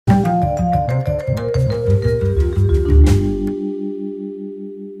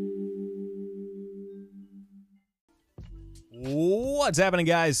What's happening,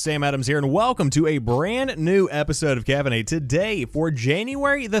 guys? Sam Adams here, and welcome to a brand new episode of Caffeinate today for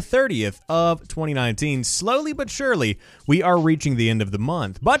January the 30th of 2019. Slowly but surely, we are reaching the end of the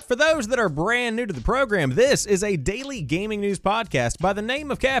month. But for those that are brand new to the program, this is a daily gaming news podcast by the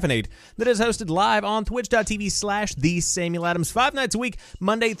name of Caffeinate that is hosted live on twitch.tv/TheSamuelAdams 5 nights a week,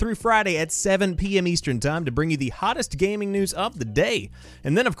 Monday through Friday at 7 p.m. Eastern Time to bring you the hottest gaming news of the day.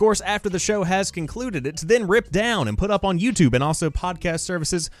 And then, of course, after the show has concluded, it's then ripped down and put up on YouTube and also podcast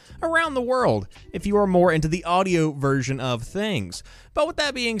services around the world if you are more into the audio version of things. But with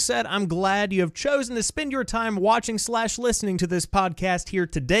that being said, I'm glad you have chosen to spend your time watching/listening to this podcast here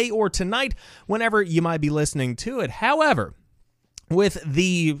today or tonight, whenever you might be listening to it. However, with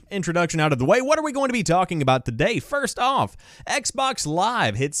the introduction out of the way, what are we going to be talking about today? First off, Xbox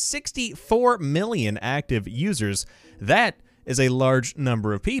Live hits 64 million active users. That is a large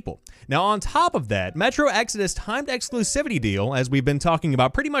number of people. Now, on top of that, Metro Exodus' timed exclusivity deal, as we've been talking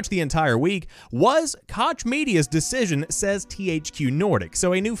about pretty much the entire week, was Koch Media's decision, says THQ Nordic.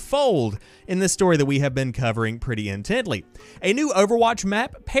 So a new fold in the story that we have been covering pretty intently. A new Overwatch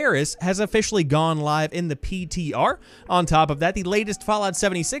map, Paris, has officially gone live in the PTR. On top of that, the latest Fallout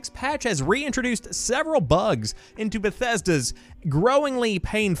 76 patch has reintroduced several bugs into Bethesda's growingly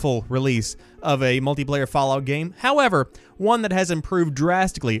painful release of a multiplayer Fallout game. However, one that has improved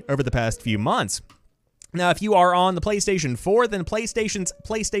drastically over the past few months. Now, if you are on the PlayStation 4, then PlayStation's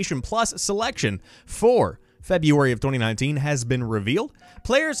PlayStation Plus selection for February of 2019 has been revealed.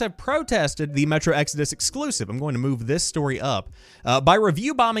 Players have protested the Metro Exodus exclusive. I'm going to move this story up. By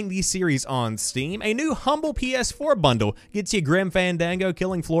review bombing the series on Steam, a new humble PS4 bundle gets you Grim Fandango,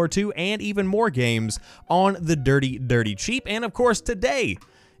 Killing Floor 2, and even more games on the dirty cheap. And of course, today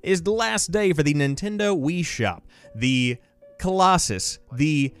is the last day for the Nintendo Wii Shop. The Colossus,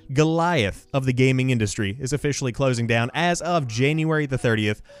 the Goliath of the gaming industry, is officially closing down as of January the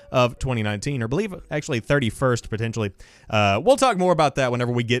 30th of 2019, or I believe actually 31st potentially. We'll talk more about that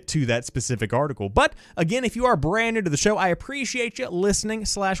whenever we get to that specific article. But again, if you are brand new to the show, I appreciate you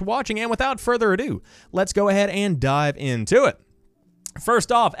listening/watching, and without further ado, let's go ahead and dive into it.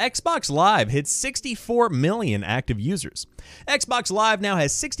 First off, Xbox Live hits 64 million active users. Xbox Live now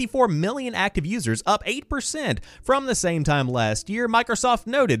has 64 million active users, up 8% from the same time last year, Microsoft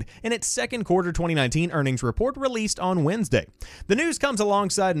noted in its second quarter 2019 earnings report released on Wednesday. The news comes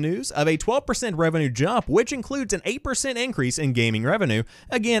alongside news of a 12% revenue jump, which includes an 8% increase in gaming revenue,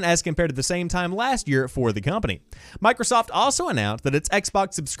 again as compared to the same time last year for the company. Microsoft also announced that its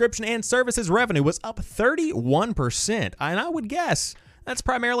Xbox subscription and services revenue was up 31%, and I would guess that's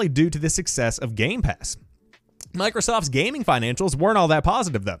primarily due to the success of Game Pass. Microsoft's gaming financials weren't all that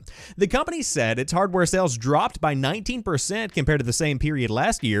positive, though. The company said its hardware sales dropped by 19% compared to the same period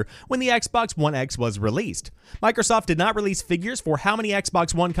last year when the Xbox One X was released. Microsoft did not release figures for how many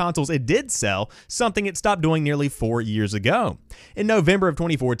Xbox One consoles it did sell, something it stopped doing nearly 4 years ago. In November of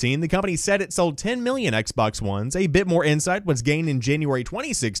 2014, the company said it sold 10 million Xbox Ones. A bit more insight was gained in January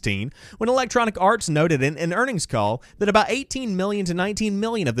 2016 when Electronic Arts noted in an earnings call that about 18 million to 19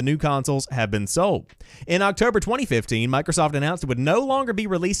 million of the new consoles have been sold. In October 2015, Microsoft announced it would no longer be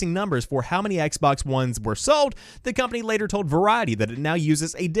releasing numbers for how many Xbox Ones were sold. The company later told Variety that it now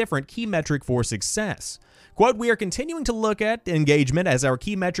uses a different key metric for success. Quote, "We are continuing to look at engagement as our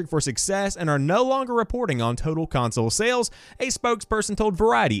key metric for success and are no longer reporting on total console sales," a spokesperson told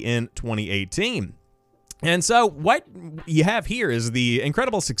Variety in 2018. And so what you have here is the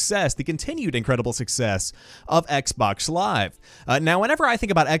incredible success, the continued incredible success of Xbox Live. Now, whenever I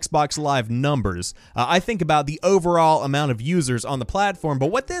think about Xbox Live numbers, I think about the overall amount of users on the platform,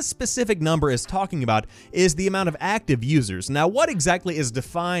 but what this specific number is talking about is the amount of active users. Now, what exactly is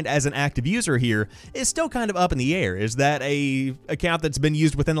defined as an active user here is still kind of up in the air. Is that a account that's been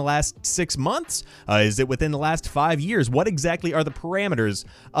used within the last 6 months? Is it within the last 5 years? What exactly are the parameters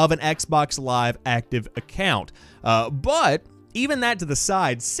of an Xbox Live active account? But even that to the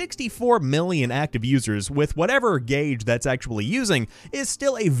side, 64 million active users with whatever gauge that's actually using is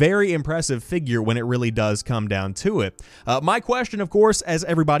still a very impressive figure when it really does come down to it. My question, of course, as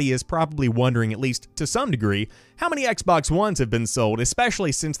everybody is probably wondering, at least to some degree, how many Xbox Ones have been sold,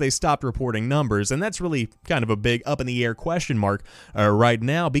 especially since they stopped reporting numbers, and that's really kind of a big up-in-the-air question mark right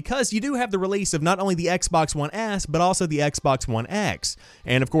now, because you do have the release of not only the Xbox One S, but also the Xbox One X.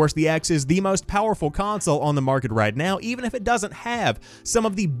 And of course, the X is the most powerful console on the market right now, even if it doesn't have some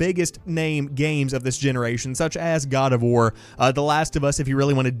of the biggest name games of this generation, such as God of War, The Last of Us, if you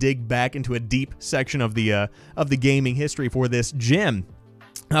really want to dig back into a deep section of the gaming history for this gen.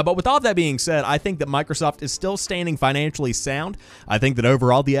 But with all that being said, I think that Microsoft is still standing financially sound. I think that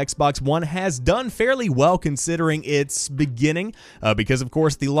overall the Xbox One has done fairly well considering its beginning, because of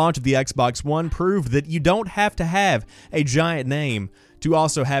course the launch of the Xbox One proved that you don't have to have a giant name to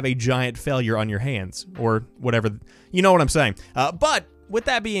also have a giant failure on your hands, or whatever, you know what I'm saying. But with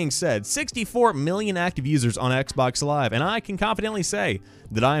that being said, 64 million active users on Xbox Live, and I can confidently say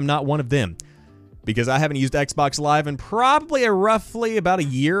that I am not one of them, because I haven't used Xbox Live in probably roughly about a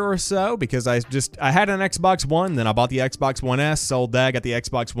year or so, because I had an Xbox One, then I bought the Xbox One S, sold that, got the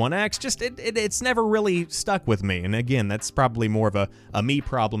Xbox One X. It's never really stuck with me, and again, that's probably more of a me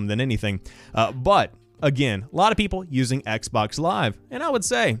problem than anything. But again, a lot of people using Xbox Live, and I would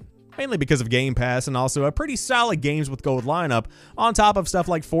say mainly because of Game Pass and also a pretty solid Games with Gold lineup, on top of stuff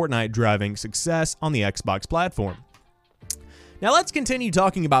like Fortnite driving success on the Xbox platform. Now let's continue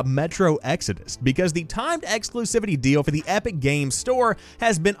talking about Metro Exodus, because the timed exclusivity deal for the Epic Games Store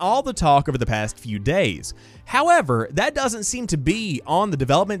has been all the talk over the past few days. However, that doesn't seem to be on the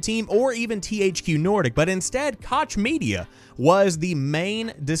development team or even THQ Nordic, but instead Koch Media was the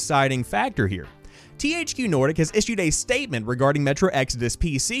main deciding factor here. THQ Nordic has issued a statement regarding Metro Exodus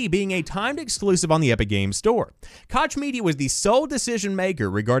PC being a timed exclusive on the Epic Games Store. Koch Media was the sole decision maker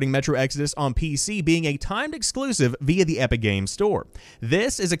regarding Metro Exodus on PC being a timed exclusive via the Epic Games Store.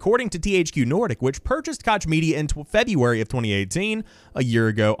 This is according to THQ Nordic, which purchased Koch Media in February of 2018, a year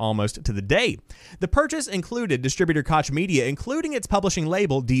ago almost to the day. The purchase included distributor Koch Media, including its publishing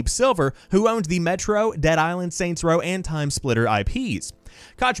label Deep Silver, who owns the Metro, Dead Island, Saints Row, and Time Splitter IPs.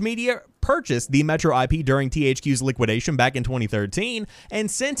 Koch Media purchased the Metro IP during THQ's liquidation back in 2013,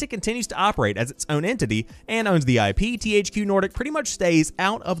 and since it continues to operate as its own entity and owns the IP, THQ Nordic pretty much stays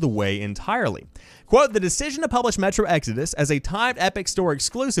out of the way entirely. Quote, "The decision to publish Metro Exodus as a timed Epic Store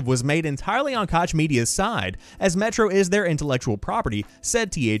exclusive was made entirely on Koch Media's side, as Metro is their intellectual property,"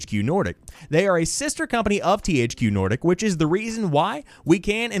 said THQ Nordic. "They are a sister company of THQ Nordic, which is the reason why we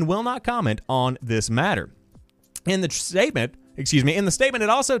can and will not comment on this matter." In the statement, it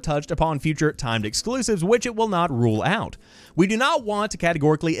also touched upon future timed exclusives, which it will not rule out. "We do not want to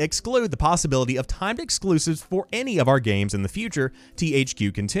categorically exclude the possibility of timed exclusives for any of our games in the future,"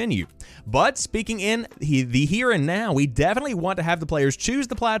 THQ continued. "But speaking in the here and now, we definitely want to have the players choose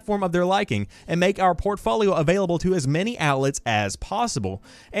the platform of their liking and make our portfolio available to as many outlets as possible."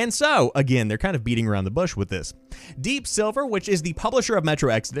 And so, again, they're kind of beating around the bush with this. Deep Silver, which is the publisher of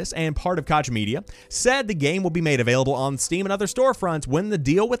Metro Exodus and part of Koch Media, said the game will be made available on Steam and other storefronts when the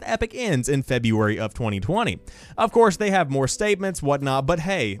deal with Epic ends in February of 2020. Of course, they have more statements, whatnot, but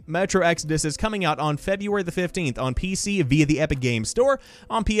hey, Metro Exodus is coming out on February the 15th on PC via the Epic Games Store,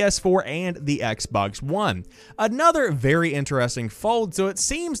 on PS4, and the Xbox One. Another very interesting fold, so it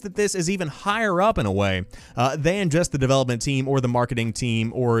seems that this is even higher up in a way than just the development team or the marketing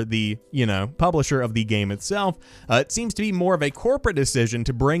team or the, publisher of the game itself. It seems to be more of a corporate decision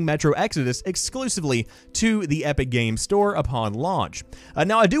to bring Metro Exodus exclusively to the Epic Games Store upon launch.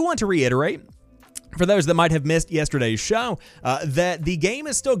 Now, I do want to reiterate, for those that might have missed yesterday's show, that the game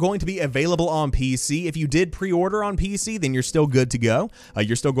is still going to be available on PC. If you did pre-order on PC, then you're still good to go.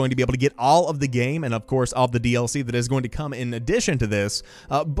 You're still going to be able to get all of the game and, of course, all of the DLC that is going to come in addition to this.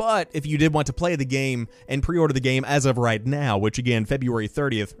 But if you did want to play the game and pre-order the game as of right now, which, again, January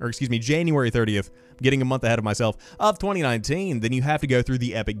 30th, getting a month ahead of myself, of 2019, then you have to go through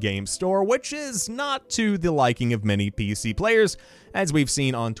the Epic Games Store, which is not to the liking of many PC players, as we've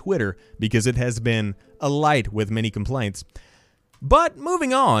seen on Twitter, because it has been alight with many complaints. But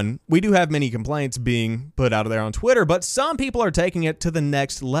moving on, we do have many complaints being put out there on Twitter, but some people are taking it to the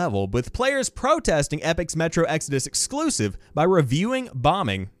next level, with players protesting Epic's Metro Exodus exclusive by review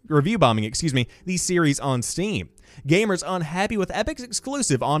bombing the series on Steam. Gamers unhappy with Epic's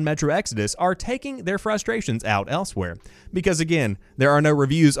exclusive on Metro Exodus are taking their frustrations out elsewhere. Because again, there are no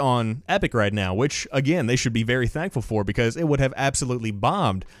reviews on Epic right now, which again, they should be very thankful for, because it would have absolutely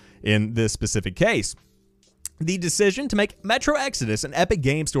bombed in this specific case. The decision to make Metro Exodus an Epic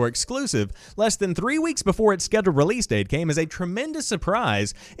Games Store exclusive less than 3 weeks before its scheduled release date came as a tremendous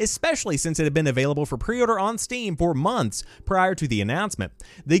surprise, especially since it had been available for pre-order on Steam for months prior to the announcement.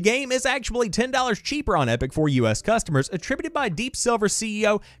 The game is actually $10 cheaper on Epic for US customers, attributed by Deep Silver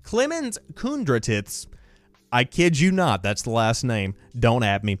CEO Clemens Kundratitz. I kid you not, that's the last name, don't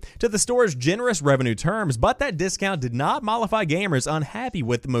at me, to the store's generous revenue terms, but that discount did not mollify gamers unhappy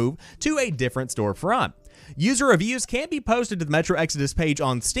with the move to a different storefront. User reviews can't be posted to the Metro Exodus page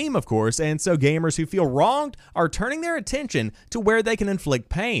on Steam, of course, and so gamers who feel wronged are turning their attention to where they can inflict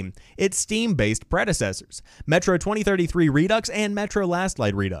pain: its Steam-based predecessors, Metro 2033 Redux and Metro Last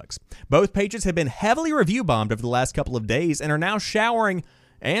Light Redux. Both pages have been heavily review bombed over the last couple of days and are now showering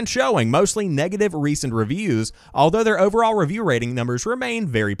and showing mostly negative recent reviews, although their overall review rating numbers remain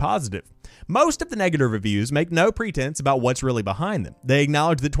very positive. Most of the negative reviews make no pretense about what's really behind them. They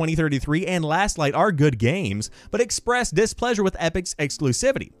acknowledge that 2033 and Last Light are good games, but express displeasure with Epic's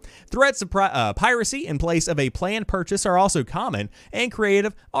exclusivity. Threats of piracy in place of a planned purchase are also common, and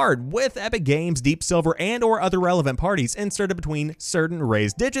creative art with Epic Games, Deep Silver, and or other relevant parties inserted between certain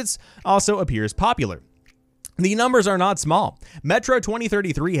raised digits also appears popular. The numbers are not small. Metro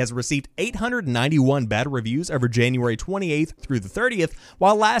 2033 has received 891 bad reviews over January 28th through the 30th,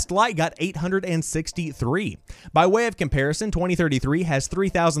 while Last Light got 863. By way of comparison, 2033 has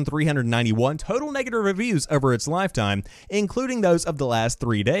 3,391 total negative reviews over its lifetime, including those of the last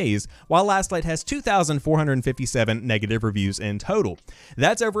 3 days, while Last Light has 2,457 negative reviews in total.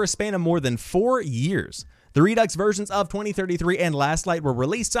 That's over a span of more than 4 years. The Redux versions of 2033 and Last Light were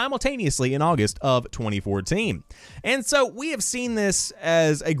released simultaneously in August of 2014. And so we have seen this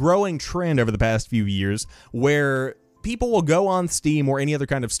as a growing trend over the past few years where people will go on Steam or any other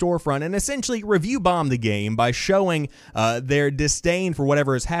kind of storefront and essentially review bomb the game by showing their disdain for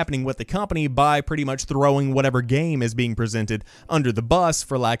whatever is happening with the company by pretty much throwing whatever game is being presented under the bus,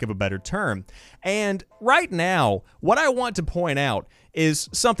 for lack of a better term. And right now, what I want to point out is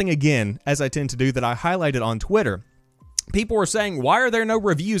something, again, as I tend to do, that I highlighted on Twitter. People were saying, why are there no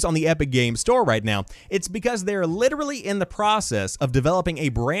reviews on the Epic Games Store right now? It's because they're literally in the process of developing a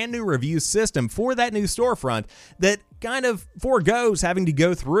brand new review system for that new storefront that kind of forgoes having to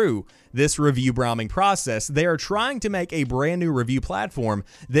go through this review bombing process. They are trying to make a brand new review platform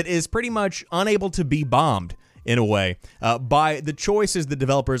that is pretty much unable to be bombed, in a way, by the choices that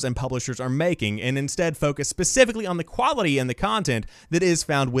developers and publishers are making, and instead focus specifically on the quality and the content that is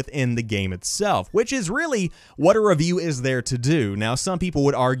found within the game itself, which is really what a review is there to do. Now, some people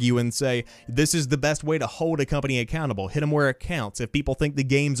would argue and say, this is the best way to hold a company accountable, hit them where it counts. If people think the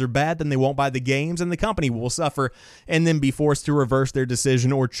games are bad, then they won't buy the games, and the company will suffer and then be forced to reverse their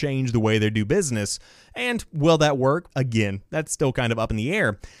decision or change the way they do business. And will that work? Again, that's still kind of up in the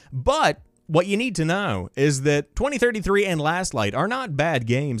air. But what you need to know is that 2033 and Last Light are not bad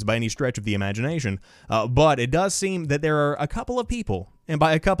games by any stretch of the imagination, but it does seem that there are a couple of people, and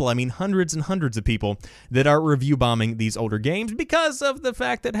by a couple I mean hundreds and hundreds of people, that are review bombing these older games because of the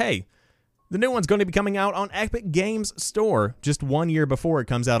fact that, hey, the new one's going to be coming out on Epic Games Store just 1 year before it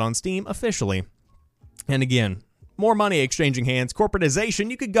comes out on Steam officially. And again, more money exchanging hands, corporatization,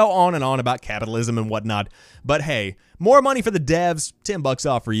 you could go on and on about capitalism and whatnot, but hey, more money for the devs, $10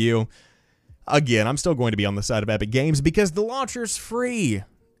 off for you. Again, I'm still going to be on the side of Epic Games because the launcher's free.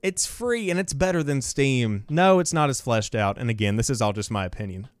 It's free and it's better than Steam. No, it's not as fleshed out. And again, this is all just my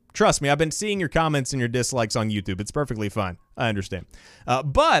opinion. Trust me, I've been seeing your comments and your dislikes on YouTube. It's perfectly fine. I understand.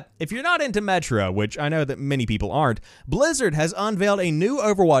 But if you're not into Metro, which I know that many people aren't, Blizzard has unveiled a new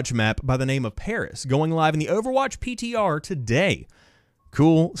Overwatch map by the name of Paris, going live in the Overwatch PTR today.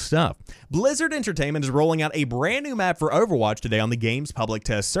 Cool stuff. Blizzard Entertainment is rolling out a brand new map for Overwatch today on the game's public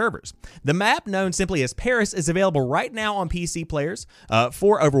test servers. The map, known simply as Paris, is available right now on PC players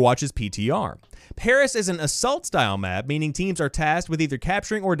for Overwatch's PTR. Paris is an assault-style map, meaning teams are tasked with either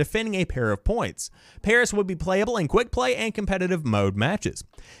capturing or defending a pair of points. Paris will be playable in quick play and competitive mode matches.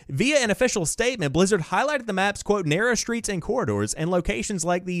 Via an official statement, Blizzard highlighted the map's, quote, narrow streets and corridors and locations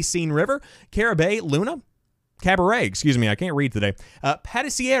like the Seine River, Cabaret, I can't read today.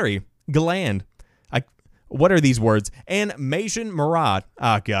 Patissieri, Galand. What are these words? And Maison Murad.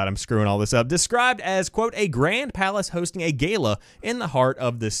 Oh, God, I'm screwing all this up. Described as, quote, a grand palace hosting a gala in the heart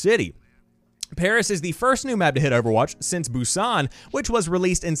of the city. Paris is the first new map to hit Overwatch since Busan, which was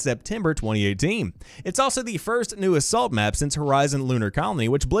released in September 2018. It's also the first new assault map since Horizon Lunar Colony,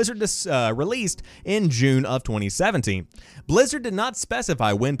 which Blizzard released in June of 2017. Blizzard did not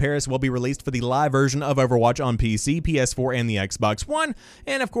specify when Paris will be released for the live version of Overwatch on PC, PS4, and the Xbox One,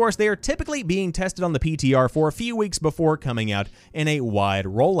 and of course they are typically being tested on the PTR for a few weeks before coming out in a wide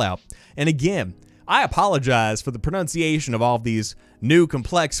rollout. And again, I apologize for the pronunciation of all of these new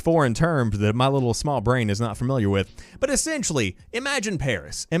complex foreign terms that my little small brain is not familiar with. But essentially, imagine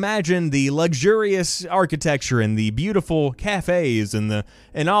Paris. Imagine the luxurious architecture and the beautiful cafes and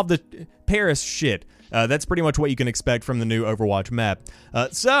all the Paris shit. That's pretty much what you can expect from the new Overwatch map.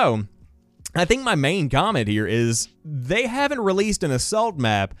 So I think my main comment here is they haven't released an assault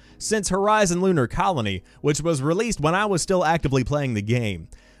map since Horizon Lunar Colony, which was released when I was still actively playing the game,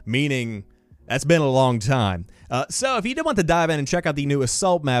 meaning that's been a long time. So if you do want to dive in and check out the new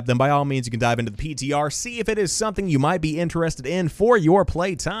assault map, then by all means you can dive into the PTR, see if it is something you might be interested in for your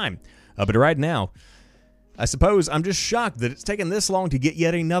playtime. But right now, I suppose I'm just shocked that it's taken this long to get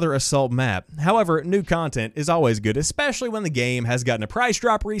yet another Assault map. However, new content is always good, especially when the game has gotten a price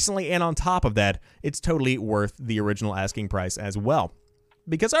drop recently, and on top of that, it's totally worth the original asking price as well.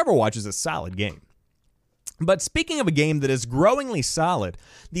 Because Overwatch is a solid game. But speaking of a game that is growingly solid,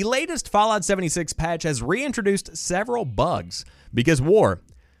 the latest Fallout 76 patch has reintroduced several bugs. Because war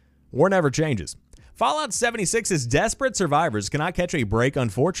never changes. Fallout 76's desperate survivors cannot catch a break,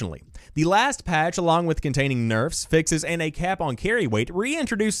 unfortunately. The last patch, along with containing nerfs, fixes, and a cap on carry weight,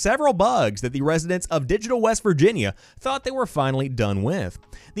 reintroduced several bugs that the residents of Digital West Virginia thought they were finally done with.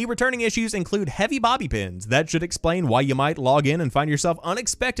 The returning issues include heavy bobby pins that should explain why you might log in and find yourself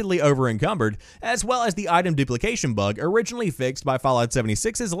unexpectedly over-encumbered, as well as the item duplication bug originally fixed by Fallout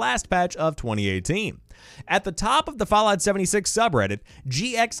 76's last patch of 2018. At the top of the Fallout 76 subreddit,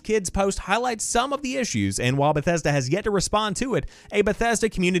 GX Kids post highlights some of the issues, and while Bethesda has yet to respond to it, a Bethesda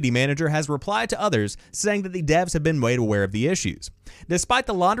community manager has replied to others saying that the devs have been made aware of the issues. Despite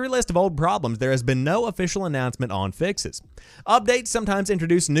the laundry list of old problems, there has been no official announcement on fixes. Updates sometimes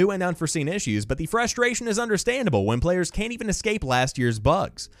introduce new and unforeseen issues, but the frustration is understandable when players can't even escape last year's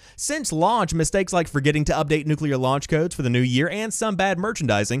bugs. Since launch, mistakes like forgetting to update nuclear launch codes for the new year and some bad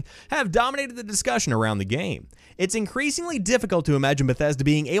merchandising have dominated the discussion around the game. It's increasingly difficult to imagine Bethesda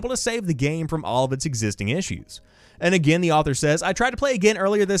being able to save the game from all of its existing issues. And again, the author says, I tried to play again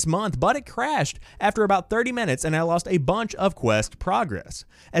earlier this month, but it crashed after about 30 minutes and I lost a bunch of quest progress.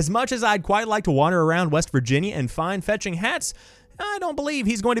 As much as I'd quite like to wander around West Virginia and find fetching hats, I don't believe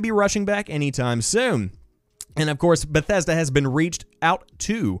he's going to be rushing back anytime soon. And of course, Bethesda has been reached out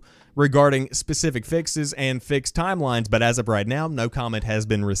to regarding specific fixes and fixed timelines, but as of right now, no comment has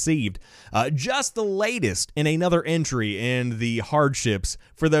been received. Just the latest in another entry in the hardships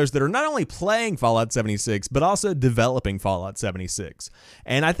for those that are not only playing Fallout 76, but also developing Fallout 76.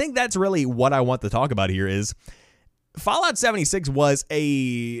 And I think that's really what I want to talk about here is Fallout 76 was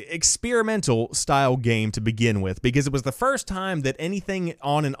a experimental style game to begin with because it was the first time that anything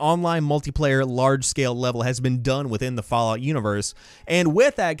on an online multiplayer large-scale level has been done within the Fallout universe, and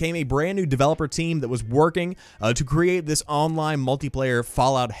with that came a brand new developer team that was working to create this online multiplayer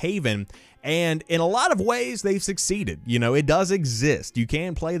Fallout haven. And in a lot of ways, they've succeeded. You know, it does exist. You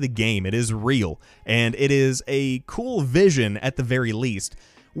can play the game. It is real, and it is a cool vision at the very least.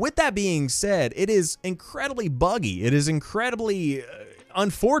 With that being said, it is incredibly buggy. It is incredibly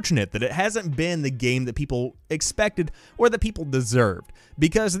unfortunate that it hasn't been the game that people expected or that people deserved,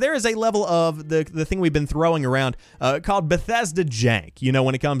 because there is a level of the thing we've been throwing around called Bethesda jank. You know,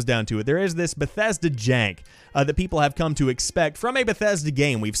 when it comes down to it, there is this Bethesda jank that people have come to expect from a Bethesda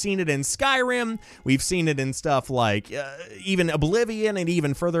game. We've seen it in Skyrim, we've seen it in stuff like even Oblivion, and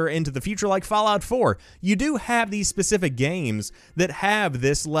even further into the future like Fallout 4. You do have these specific games that have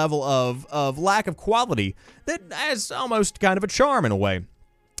this level of lack of quality that has almost kind of a charm in a way.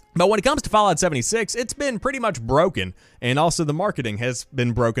 But when it comes to Fallout 76, it's been pretty much broken, and also the marketing has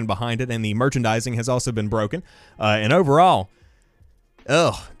been broken behind it, and the merchandising has also been broken, and overall,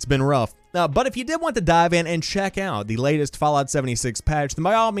 it's been rough. But if you did want to dive in and check out the latest Fallout 76 patch, then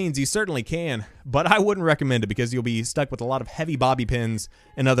by all means you certainly can, but I wouldn't recommend it because you'll be stuck with a lot of heavy bobby pins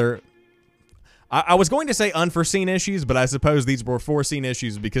and other... I was going to say unforeseen issues, but I suppose these were foreseen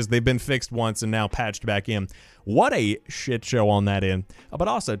issues because they've been fixed once and now patched back in. What a shit show on that end. But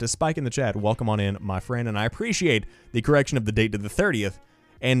also, to Spike in the chat, welcome on in, my friend, and I appreciate the correction of the date to the 30th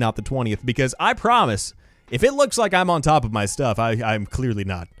and not the 20th, because I promise, if it looks like I'm on top of my stuff, I'm clearly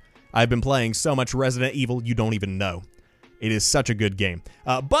not. I've been playing so much Resident Evil you don't even know. It is such a good game.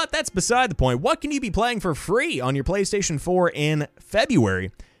 But that's beside the point. What can you be playing for free on your PlayStation 4 in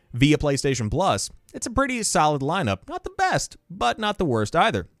February? Via PlayStation Plus, it's a pretty solid lineup. Not the best, but not the worst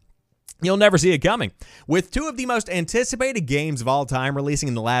either. You'll never see it coming. With two of the most anticipated games of all time releasing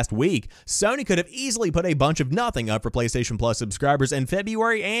in the last week, Sony could have easily put a bunch of nothing up for PlayStation Plus subscribers in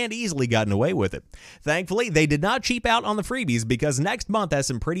February and easily gotten away with it. Thankfully, they did not cheap out on the freebies because next month has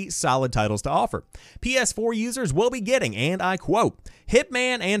some pretty solid titles to offer. PS4 users will be getting, and I quote,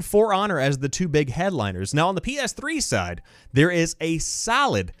 Hitman and For Honor as the two big headliners. Now on the PS3 side, there is a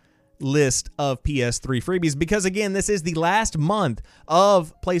solid list of PS3 freebies because, again, this is the last month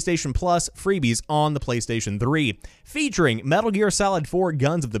of PlayStation Plus freebies on the PlayStation 3, featuring Metal Gear Solid 4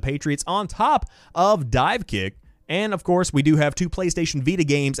 Guns of the Patriots on top of Dive Kick. And, of course, we do have two PlayStation Vita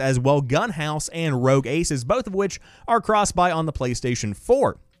games as well, Gunhouse and Rogue Aces, both of which are cross-buy on the PlayStation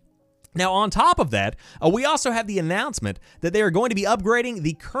 4. Now, on top of that, we also have the announcement that they are going to be upgrading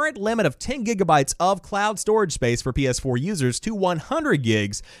the current limit of 10 gigabytes of cloud storage space for PS4 users to 100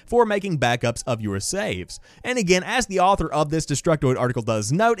 gigs for making backups of your saves. And again, as the author of this Destructoid article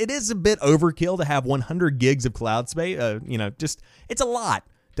does note, it is a bit overkill to have 100 gigs of cloud space. It's a lot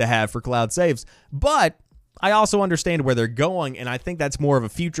to have for cloud saves. But I also understand where they're going, and I think that's more of a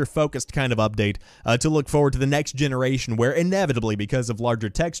future-focused kind of update to look forward to the next generation, where inevitably, because of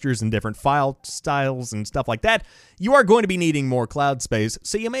larger textures and different file styles and stuff like that, you are going to be needing more cloud space,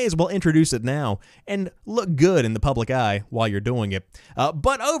 so you may as well introduce it now and look good in the public eye while you're doing it.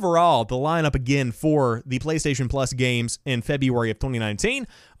 But overall, the lineup again for the PlayStation Plus games in February of 2019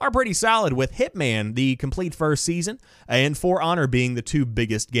 are pretty solid, with Hitman, the complete first season, and For Honor being the two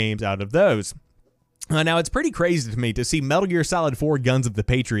biggest games out of those. Now, it's pretty crazy to me to see Metal Gear Solid 4 Guns of the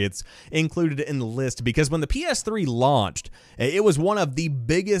Patriots included in the list, because when the PS3 launched, it was one of the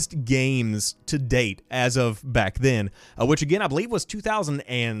biggest games to date as of back then, which again, I believe was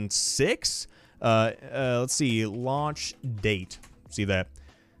 2006. Let's see, launch date. See that?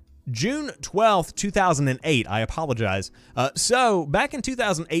 June 12th, 2008. I apologize. So, back in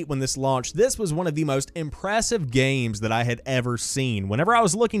 2008 when this launched, this was one of the most impressive games that I had ever seen. Whenever I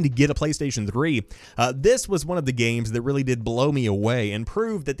was looking to get a PlayStation 3, this was one of the games that really did blow me away and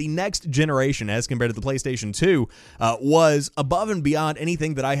proved that the next generation, as compared to the PlayStation 2, was above and beyond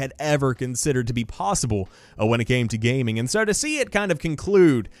anything that I had ever considered to be possible when it came to gaming. And so to see it kind of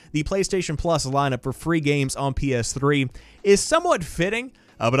conclude the PlayStation Plus lineup for free games on PS3 is somewhat fitting.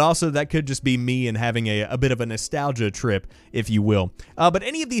 But also that could just be me and having a bit of a nostalgia trip, if you will. But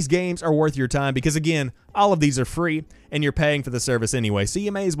any of these games are worth your time because, again, all of these are free and you're paying for the service anyway. So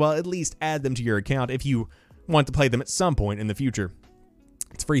you may as well at least add them to your account if you want to play them at some point in the future.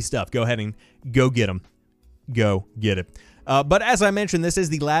 It's free stuff. Go ahead and go get them. Go get it. But as I mentioned, this is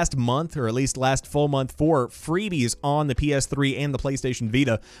the last month, or at least last full month, for freebies on the PS3 and the PlayStation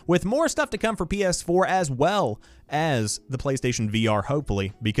Vita, with more stuff to come for PS4 as well as the PlayStation VR,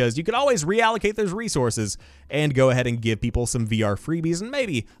 hopefully, because you could always reallocate those resources and go ahead and give people some VR freebies and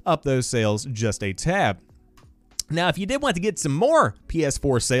maybe up those sales just a tad. Now, if you did want to get some more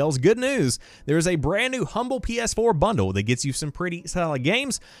PS4 sales, good news. There is a brand new Humble PS4 bundle that gets you some pretty solid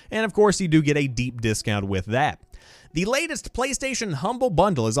games, and of course, you do get a deep discount with that. The latest PlayStation Humble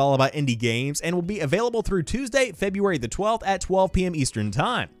Bundle is all about indie games and will be available through Tuesday, February the 12th at 12 p.m. Eastern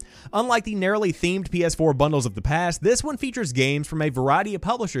Time. Unlike the narrowly themed PS4 bundles of the past, this one features games from a variety of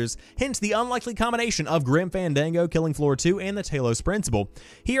publishers, hence the unlikely combination of Grim Fandango, Killing Floor 2, and the Talos Principle.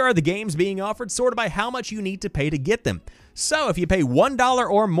 Here are the games being offered, sorted by how much you need to pay to get them. So, if you pay $1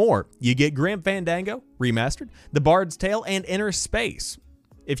 or more, you get Grim Fandango, Remastered, The Bard's Tale, and Inner Space.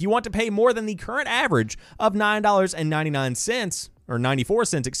 If you want to pay more than the current average of $9.99, or 94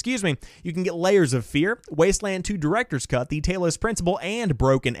 cents, excuse me, you can get Layers of Fear, Wasteland 2 Director's Cut, The Talos Principle, and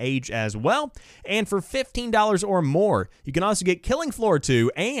Broken Age as well. And for $15 or more, you can also get Killing Floor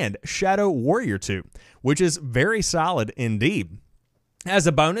 2 and Shadow Warrior 2, which is very solid indeed. As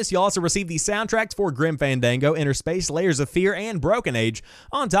a bonus, you'll also receive the soundtracks for Grim Fandango, Inner Space, Layers of Fear, and Broken Age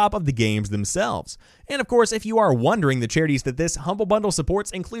on top of the games themselves. And of course, if you are wondering, the charities that this Humble Bundle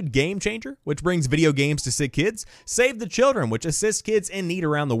supports include Game Changer, which brings video games to sick kids, Save the Children, which assists kids in need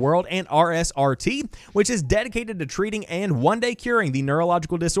around the world, and RSRT, which is dedicated to treating and one day curing the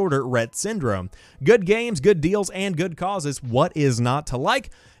neurological disorder Rett syndrome. Good games, good deals, and good causes. What is not to like?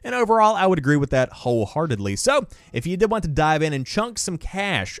 And overall, I would agree with that wholeheartedly. So, if you did want to dive in and chunk some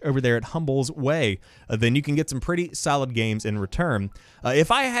cash over there at Humble's Way, then you can get some pretty solid games in return. If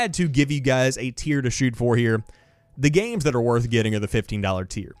I had to give you guys a tier to shoot for here, the games that are worth getting are the $15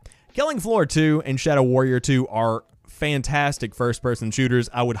 tier. Killing Floor 2 and Shadow Warrior 2 are fantastic first-person shooters.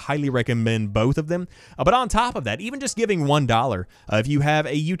 I would highly recommend both of them. But on top of that, even just giving $1, if you have a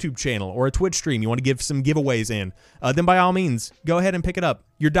YouTube channel or a Twitch stream, you want to give some giveaways in, then by all means, go ahead and pick it up.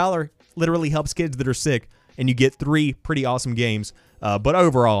 Your dollar literally helps kids that are sick, and you get 3 pretty awesome games. But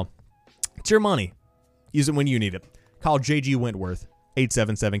overall, it's your money. Use it when you need it. Call JG Wentworth,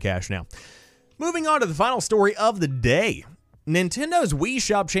 877-CASH now. Moving on to the final story of the day. Nintendo's Wii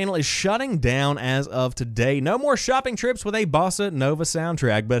Shop channel is shutting down as of today. No more shopping trips with a Bossa Nova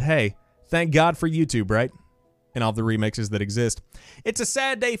soundtrack, but hey, thank God for YouTube, right? And all the remixes that exist. It's a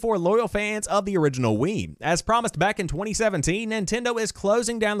sad day for loyal fans of the original Wii. As promised back in 2017, Nintendo is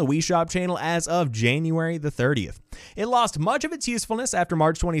closing down the Wii Shop channel as of January the 30th. It lost much of its usefulness after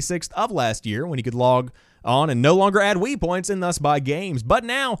March 26th of last year, when you could log on and no longer add Wii points and thus buy games. But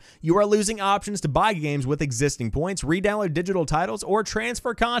now, you are losing options to buy games with existing points, re-download digital titles, or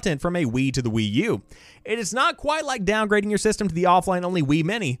transfer content from a Wii to the Wii U. It is not quite like downgrading your system to the offline-only Wii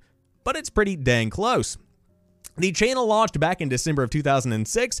Mini, but it's pretty dang close. The channel launched back in December of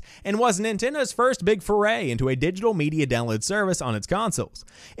 2006 and was Nintendo's first big foray into a digital media download service on its consoles.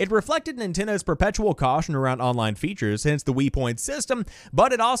 It reflected Nintendo's perpetual caution around online features, hence the Wii Points system,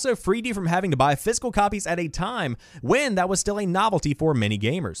 but it also freed you from having to buy physical copies at a time when that was still a novelty for many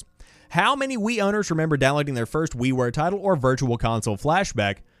gamers. How many Wii owners remember downloading their first WiiWare title or Virtual Console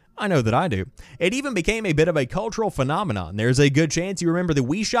flashback? I know that I do. It even became a bit of a cultural phenomenon. There's a good chance you remember the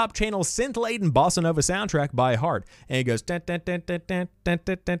Wii Shop channel's synth-laden bossa nova soundtrack by heart. And it goes...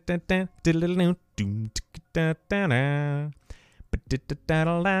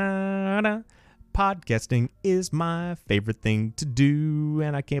 Podcasting is my favorite thing to do,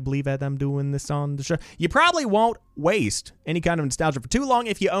 and I can't believe that I'm doing this on the show. You probably won't waste any kind of nostalgia for too long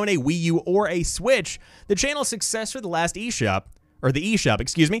if you own a Wii U or a Switch. The channel's successor, the eShop,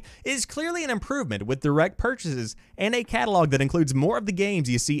 is clearly an improvement with direct purchases and a catalog that includes more of the games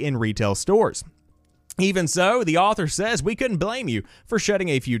you see in retail stores. Even so, the author says we couldn't blame you for shedding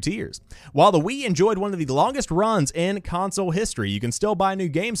a few tears. While the Wii enjoyed one of the longest runs in console history, you can still buy new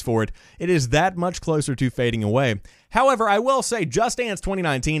games for it. It is that much closer to fading away. However, I will say Just Dance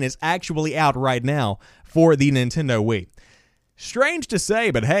 2019 is actually out right now for the Nintendo Wii. Strange to say,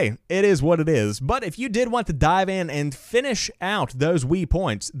 but hey, it is what it is. But if you did want to dive in and finish out those Wii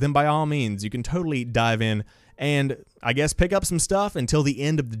points, then by all means, you can totally dive in and, I guess, pick up some stuff until the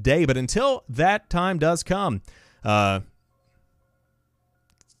end of the day. But until that time does come, the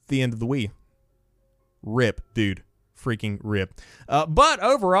end of the Wii. Rip, dude. Freaking rip. But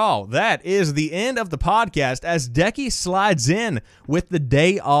overall, that is the end of the podcast as Decky slides in with the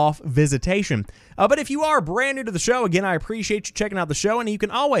day off visitation. But if you are brand new to the show, again, I appreciate you checking out the show, and you can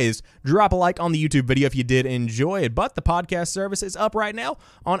always drop a like on the YouTube video if you did enjoy it. But the podcast service is up right now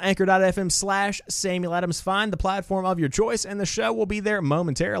on anchor.fm/Samuel Adams. Find the platform of your choice, and the show will be there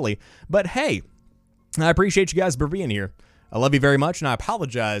momentarily. But hey, I appreciate you guys for being here. I love you very much, and I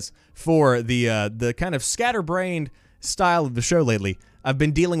apologize for the kind of scatterbrained style of the show lately. I've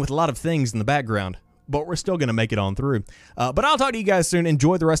been dealing with a lot of things in the background, but we're still going to make it on through. But I'll talk to you guys soon.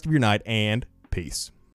 Enjoy the rest of your night, and peace.